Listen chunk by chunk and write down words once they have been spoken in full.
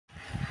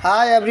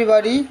Hi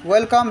everybody,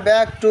 welcome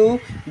back to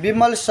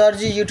Bimal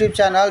Sarji YouTube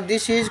channel.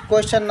 This is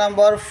question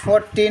number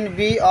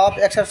 14B of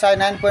exercise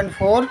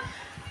 9.4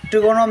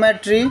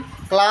 Trigonometry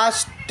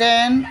class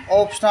 10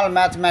 optional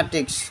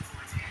mathematics.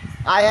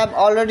 I have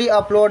already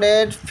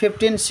uploaded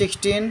 15,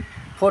 16,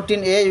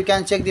 14A. You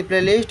can check the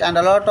playlist, and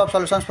a lot of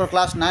solutions for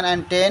class 9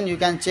 and 10. You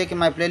can check in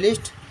my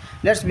playlist.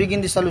 Let's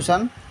begin the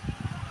solution.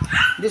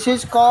 This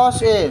is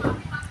cosA.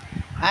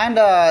 And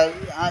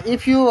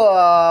if you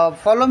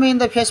follow me in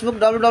the Facebook,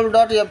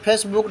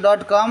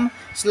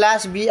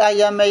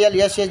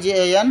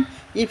 www.facebook.com/bimalsajjan,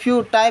 if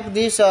you type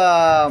this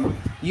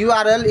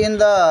URL in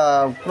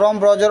the Chrome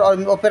browser or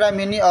Opera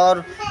Mini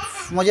or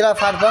Mozilla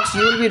Firefox,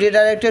 you will be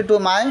redirected to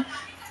my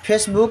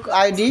Facebook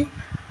ID,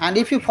 and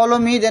if you follow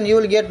me, then you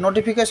will get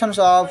notifications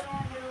of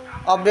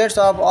updates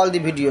of all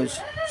the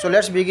videos. So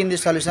let's begin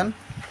this solution.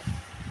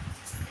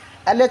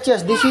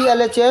 LHS, this is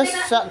LHS,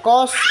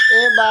 cos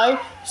A by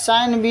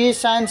sin B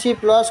sin C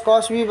plus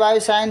cos B by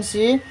sin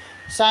C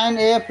sin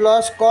A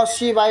plus cos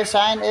C by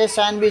sin A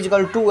sin B is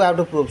equal to 2. We have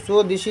to prove.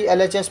 So this is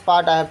LHS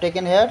part I have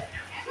taken here.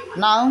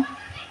 Now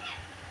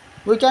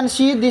we can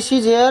see this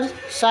is here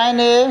sin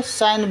A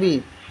sin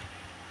B,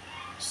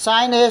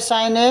 sin A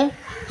sin A,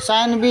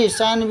 sin B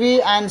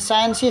and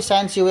sin C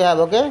we have.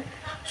 Okay,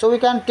 so we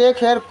can take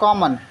here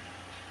common.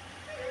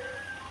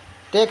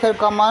 Take here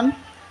common.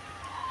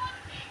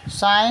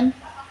 Sin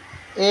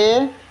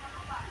A,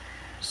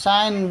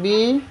 sin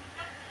B,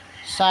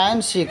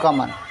 sin C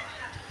common,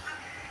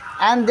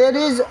 and there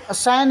is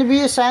sin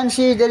B, sin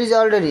C there is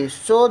already.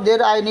 So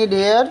there I need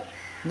here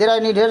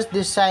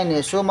this sin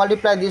A. So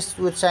multiply this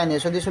with sin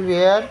A. So this will be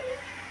here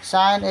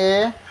sin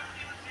A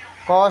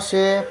cos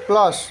A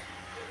plus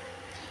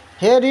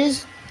here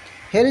is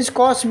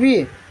cos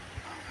B,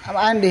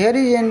 and here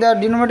is in the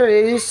denominator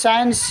here is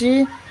sin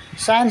C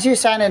sin A.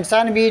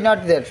 Sin B is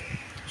not there.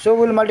 So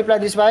we will multiply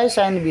this by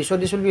sin B. So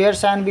this will be here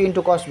sin B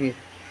into cos B.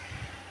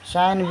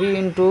 Sin B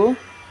into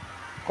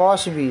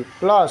cos B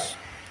plus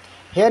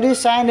here is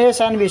sin A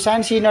sin B.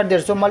 Sin C is not there.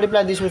 So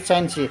multiply this with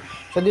sin C.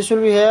 So this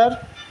will be here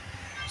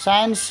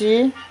sin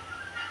C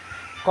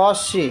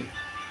cos C.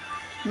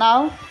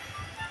 Now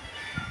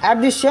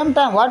at the same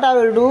time what I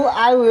will do,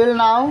 I will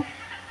now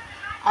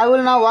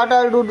what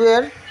I will do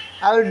there,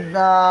 I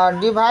will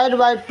divide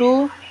by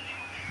 2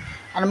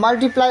 and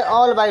multiply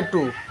all by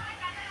 2.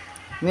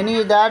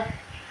 Meaning that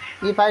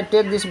if I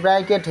take this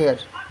bracket here,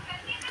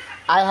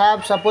 I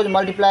have suppose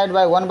multiplied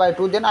by 1 by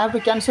 2, then I have to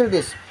cancel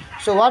this.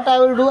 So what I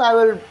will do, I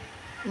will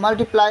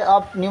multiply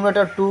up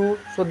numerator 2.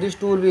 So this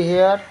 2 will be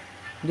here,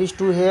 this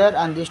 2 here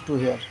and this 2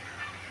 here.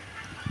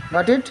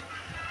 Got it?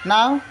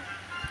 Now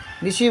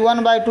this is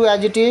 1 by 2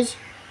 as it is.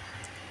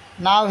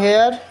 Now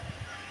here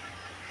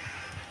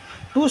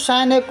 2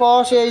 sin A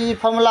cos A is the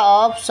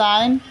formula of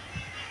sin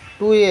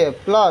 2A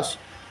plus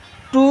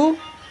 2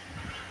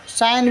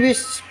 sin B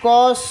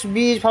cos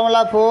B is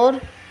formula for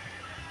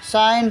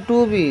sin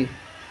 2B,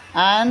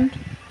 and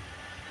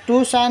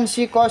 2 sin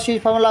C cos C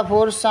is formula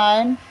for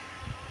sin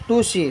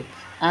 2C,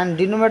 and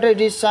denominator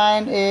it is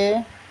sin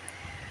A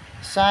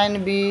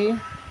sin B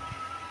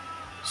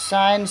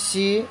sin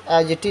C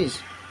as it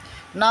is.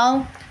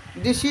 Now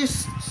this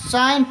is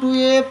sin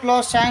 2A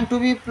plus sin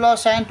 2B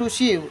plus sin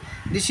 2C.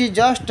 This is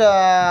just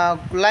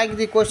like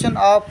the question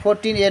of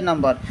 14A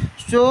number.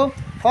 So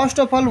first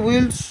of all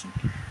we'll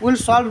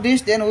solve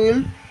this, then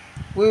we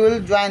will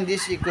join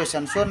this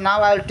equation. So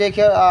now I will take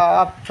here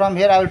from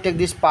here I will take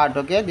this part.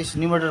 Okay, this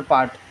numerator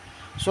part.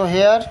 So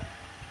here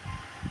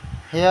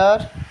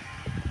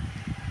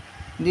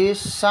this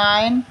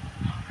sin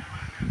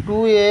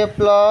 2A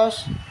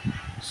plus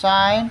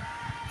sin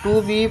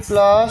 2B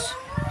plus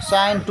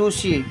sin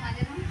 2C,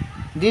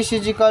 this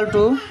is equal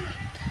to,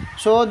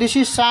 so this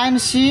is sin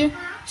C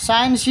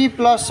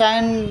plus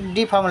sin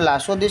D formula.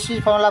 So this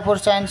is formula for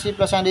sin C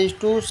plus sin D is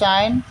 2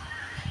 sin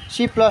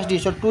C plus D.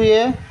 So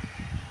 2A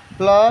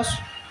plus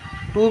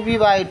 2B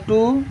by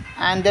 2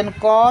 and then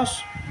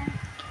cos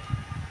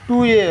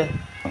 2A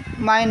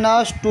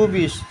minus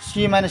 2B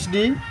C minus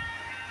D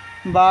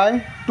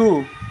by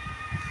 2,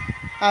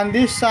 and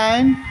this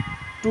sin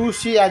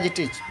 2C as it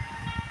is.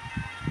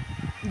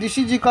 This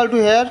is equal to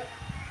here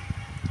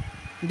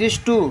this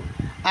 2,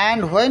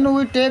 and when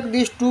we take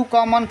this 2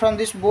 common from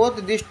this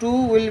both, this 2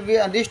 will be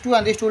this 2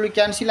 and this 2 will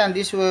cancel, and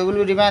this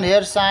will remain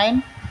here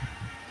sin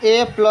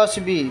A plus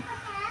B.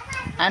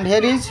 And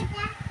here is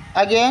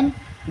again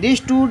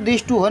these two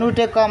when we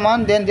take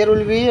common, then there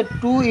will be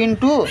 2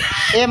 into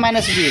A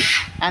minus B,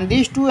 and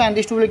these 2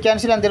 will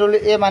cancel, and there will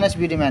be A minus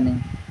B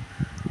remaining,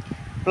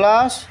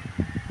 plus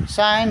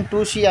sin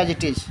 2C as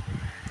it is.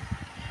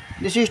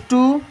 This is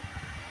 2,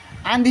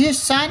 and this is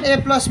sin A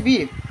plus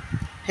B.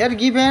 Here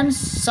given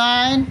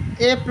sin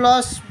A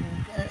plus,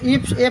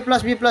 if A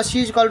plus B plus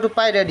C is equal to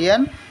pi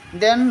radian,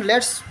 then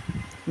let's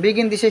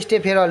begin this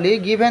step here only.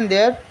 Given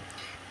there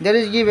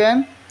is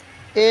given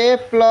A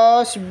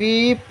plus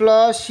B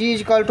plus C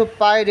is equal to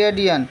pi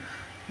radian.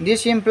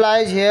 This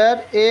implies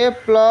here A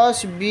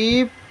plus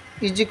B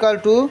is equal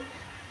to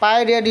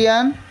pi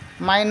radian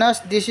minus,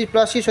 this is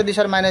plus C, so these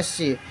are minus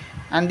C,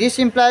 and this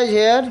implies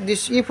here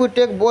this, if we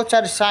take both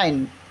sides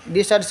sine,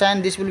 this side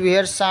sine, this will be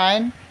here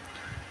sine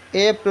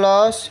A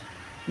plus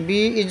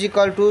B is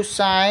equal to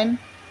sine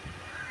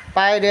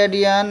pi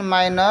radian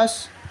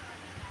minus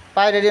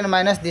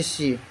this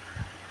c,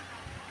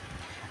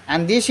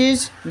 and this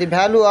is the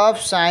value of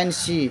sin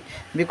c,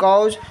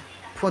 because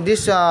for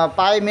this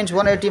pi means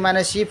 180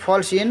 minus c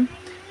falls in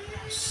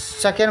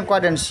second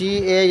quadrant,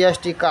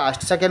 CAST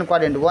cast, second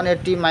quadrant,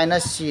 180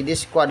 minus c,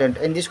 this quadrant.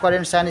 In this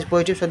quadrant sin is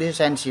positive, so this is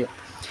sin c.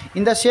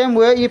 In the same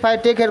way, if I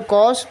take here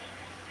cos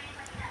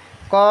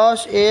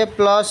A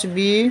plus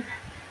B,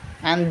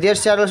 and there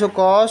side also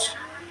cos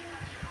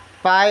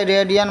pi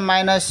radian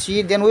minus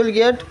c, then we will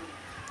get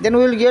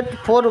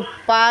for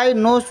pi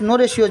no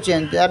ratio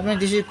change. That means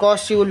this is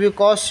cos c will be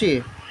cos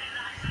c.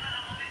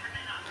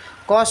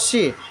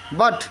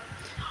 But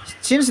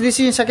since this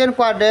is in second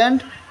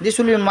quadrant, this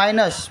will be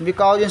minus,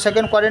 because in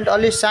second quadrant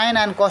only sin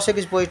and cosec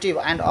is positive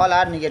and all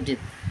are negative.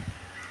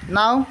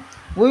 Now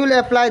we will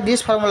apply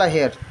this formula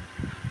here.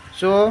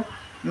 So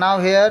now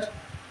here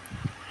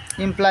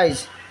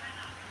implies,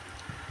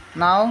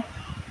 now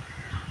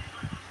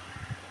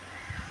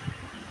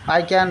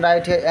I can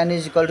write here n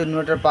is equal to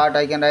numerator part,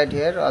 I can write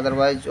here,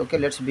 otherwise okay,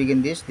 let's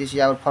begin this. This is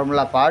our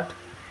formula part.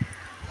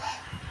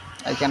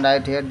 I can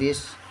write here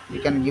this, you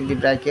can give the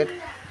bracket.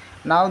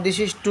 Now this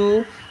is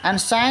 2,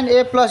 and sin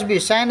A plus B,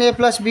 sin A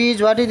plus B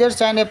is what is there,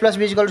 sin A plus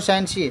B is equal to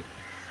sin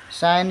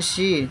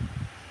C,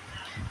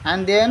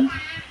 and then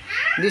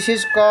this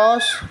is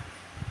cos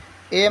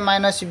A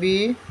minus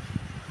B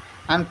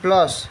and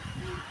plus,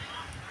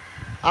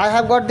 I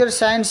have got there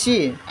sin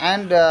C,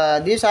 and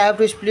this I have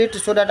to split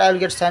so that I will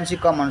get sin C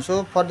common.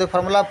 So for the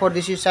formula for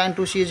this is sin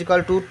 2C is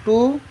equal to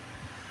 2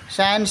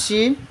 sin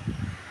C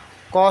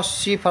cos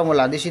C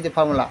formula. This is the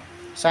formula.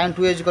 Sin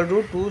 2A is equal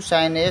to 2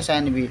 sin A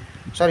sin B.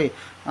 Sorry,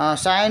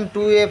 sin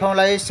 2A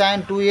formula is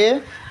sin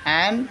 2A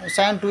and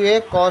sin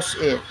 2A cos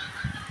A.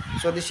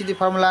 So this is the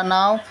formula.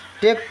 Now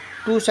take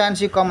 2 sin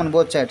C common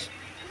both sides.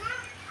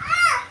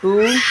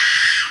 2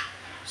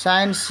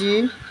 sin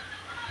C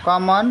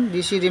common,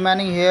 this is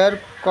remaining here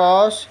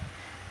cos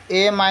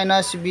A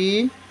minus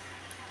B,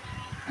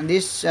 and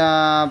this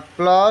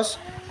plus,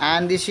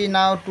 and this is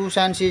now 2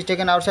 sin C is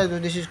taken outside, so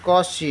this is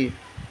cos C,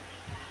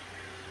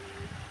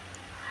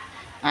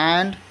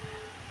 and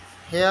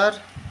here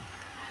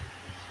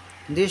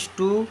this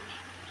 2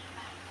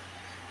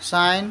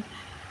 sin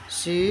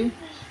C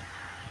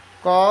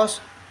cos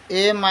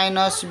A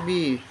minus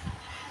B,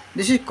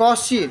 this is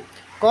cos C.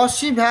 Cos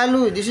C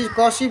value, this is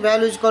cos C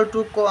value is equal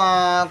to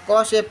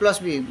cos A plus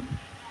B.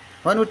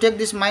 When we take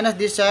this minus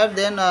this side,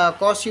 then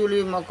cos C will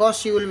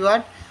be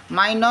what?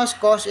 Minus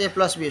cos A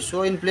plus B.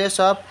 So in place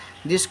of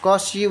this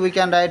cos C we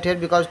can write here,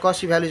 because cos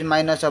C value is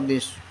minus of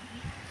this.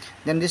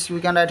 Then this we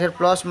can write here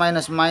plus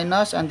minus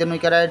minus, and then we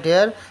can write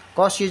here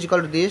cos C is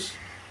equal to this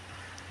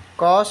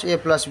cos A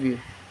plus B.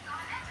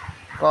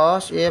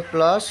 Cos A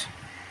plus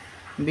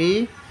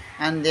B,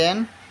 and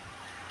then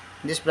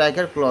this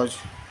bracket close.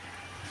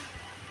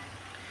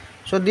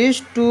 So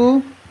these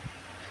 2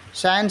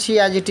 sin C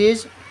as it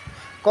is,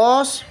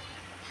 cos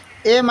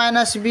A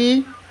minus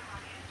B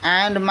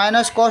and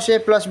minus cos A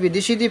plus B.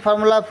 This is the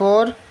formula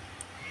for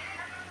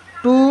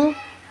 2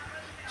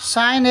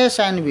 sin A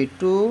sin B.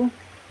 2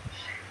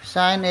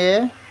 sin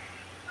A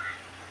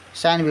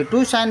sin B.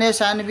 2 sin A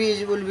sin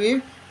B will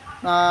be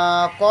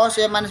cos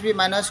A minus B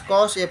minus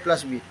cos A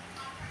plus B.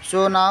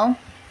 So now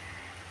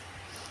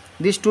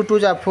these 2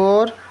 2s are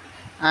 4,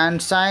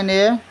 and sin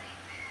A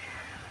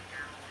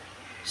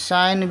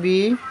sin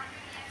B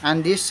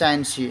and this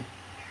sin C.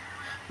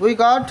 We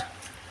got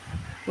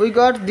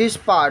this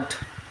part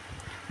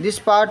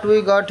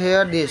we got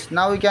here this.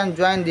 Now we can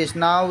join this.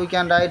 Now we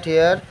can write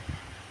here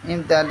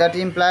in that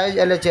implies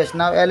LHS.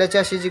 Now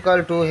LHS is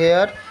equal to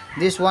here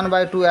this 1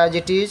 by 2 as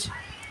it is,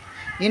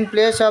 in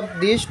place of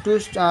this 2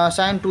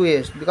 sin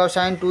 2A, because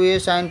sin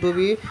 2A sin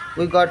 2B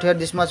we got here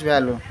this much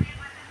value.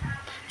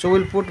 So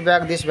we'll put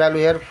back this value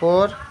here,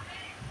 4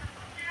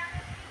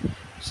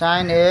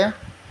 sin A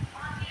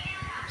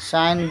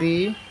sin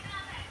B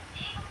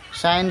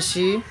sin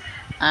C,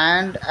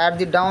 and at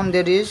the down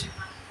there is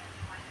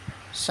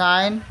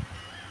sin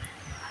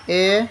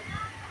A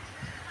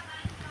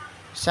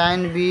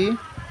sin B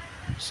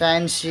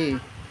sin C.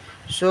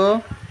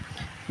 So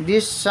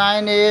this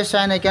sin A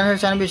sin A cancel,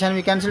 sin B sin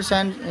B cancel,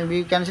 sin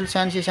B cancel,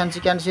 sin C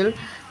cancel.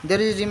 There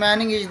is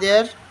remaining is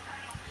there.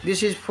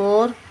 This is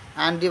 4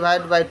 and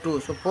divide by 2.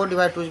 So 4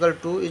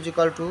 divided 2 is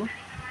equal to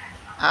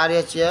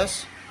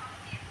RHS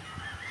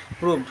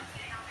proved.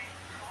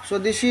 So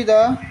this is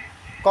the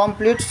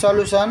complete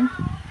solution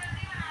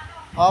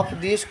of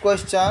this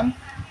question.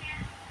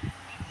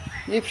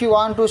 If you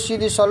want to see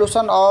the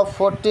solution of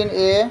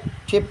 14A,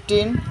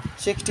 15,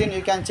 16,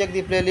 you can check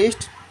the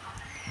playlist.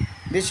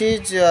 This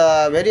is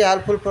very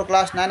helpful for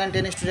class 9 and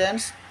 10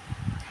 students.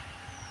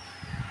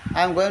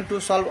 I am going to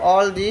solve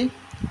all the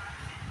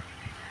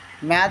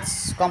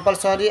maths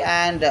compulsory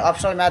and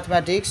optional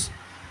mathematics.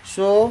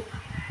 So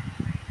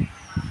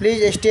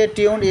please stay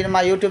tuned in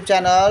my YouTube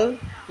channel.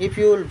 If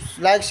you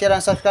like, share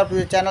and subscribe to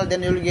the channel,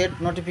 then you will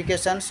get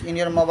notifications in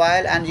your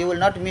mobile and you will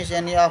not miss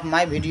any of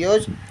my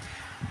videos.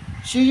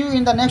 See you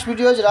in the next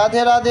videos.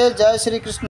 Radhe Radhe, Jai Shri Krishna.